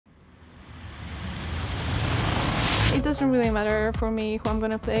It doesn't really matter for me who I'm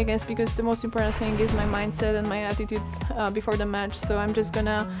gonna play against, because the most important thing is my mindset and my attitude before the match. So I'm just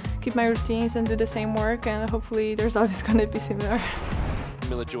gonna keep my routines and do the same work, and hopefully the result is gonna be similar.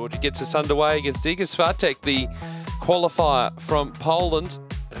 Miller Georgia gets us underway against Iga Swiatek, the qualifier from Poland,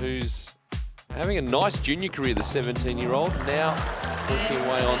 who's having a nice junior career, the 17-year-old, now working her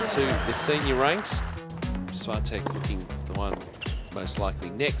way on to the senior ranks. Swiatek looking the one most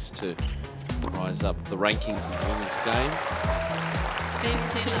likely next to rise up the rankings in the women's game.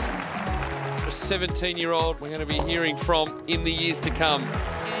 A 17-year-old we're going to be hearing from in the years to come.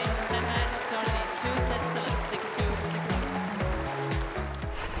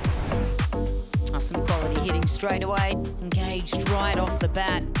 Some quality hitting straight away, engaged right off the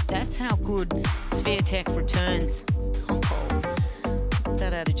bat. That's how good Swiatek returns. Oh,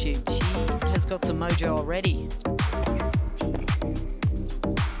 that attitude, she has got some mojo already.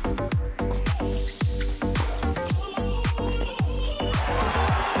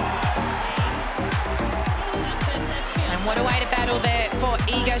 And what a way to battle there for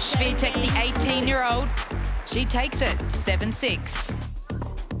Iga Swiatek, the 18-year-old. She takes it 7-6.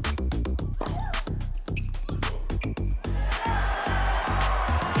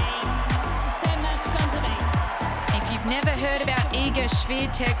 Never heard about Iga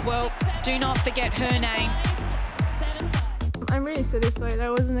Swiatek? Well, do not forget her name. I'm really satisfied. I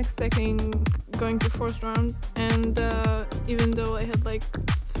wasn't expecting going to fourth round, and even though I had like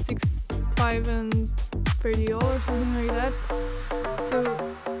 6-5 and 30 all or something like that,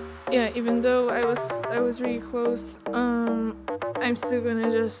 so yeah, even though I was really close, I'm still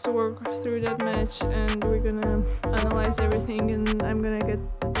gonna just work through that match, and we're gonna analyze everything, and I'm gonna get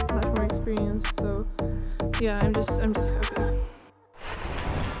much more experience. So yeah, I'm just happy.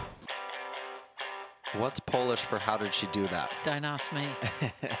 What's Polish for how did she do that? Don't ask me.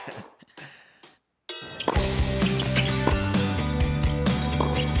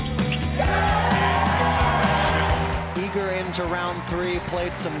 Eager into round 3,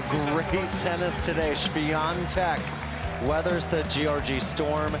 played some great tennis today. Swiatek weathers the Georgie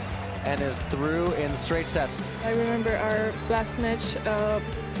storm and is through in straight sets. I remember our last match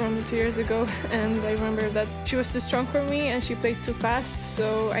from 2 years ago, and I remember that she was too strong for me and she played too fast,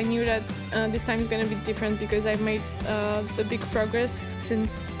 so I knew that this time is going to be different, because I've made the big progress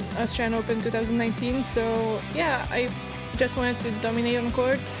since Australian Open 2019. So yeah, I just wanted to dominate on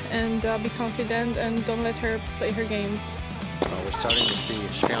court and be confident and don't let her play her game. Well, we're starting to see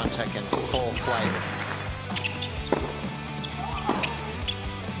Swiatek in full flight.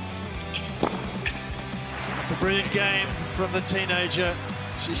 It's a brilliant game from the teenager.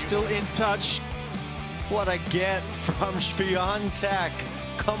 She's still in touch. What a get from Swiatek.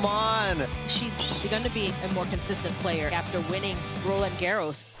 Come on. She's begun to be a more consistent player after winning Roland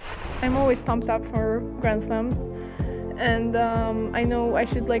Garros. I'm always pumped up for Grand Slams, and I know I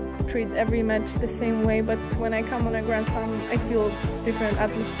should like treat every match the same way, but when I come on a Grand Slam, I feel different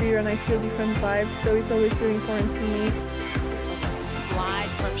atmosphere and I feel different vibes, so it's always really important for me. Slide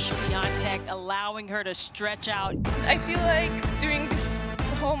from Swiatek, allowing her to stretch out. I feel like during this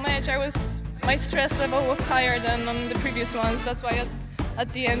whole match, my stress level was higher than on the previous ones. That's why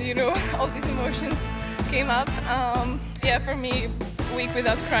at the end, you know, all these emotions came up. Yeah, for me, a week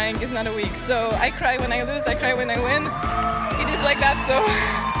without crying is not a week. So I cry when I lose, I cry when I win. It is like that, so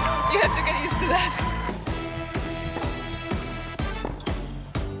you have to get used to that.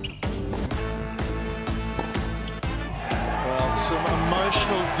 Some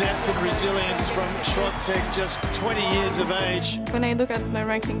emotional depth and resilience from Swiatek, just 20 years of age. When I look at my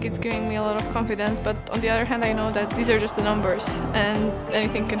ranking, it's giving me a lot of confidence, but on the other hand, I know that these are just the numbers and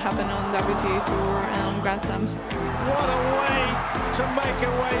anything can happen on WTA Tour and on Grand Slams. What a way to make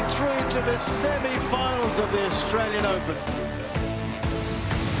a way through to the semi-finals of the Australian Open.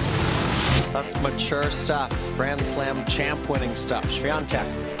 That's mature stuff. Grand Slam champ winning stuff. Swiatek.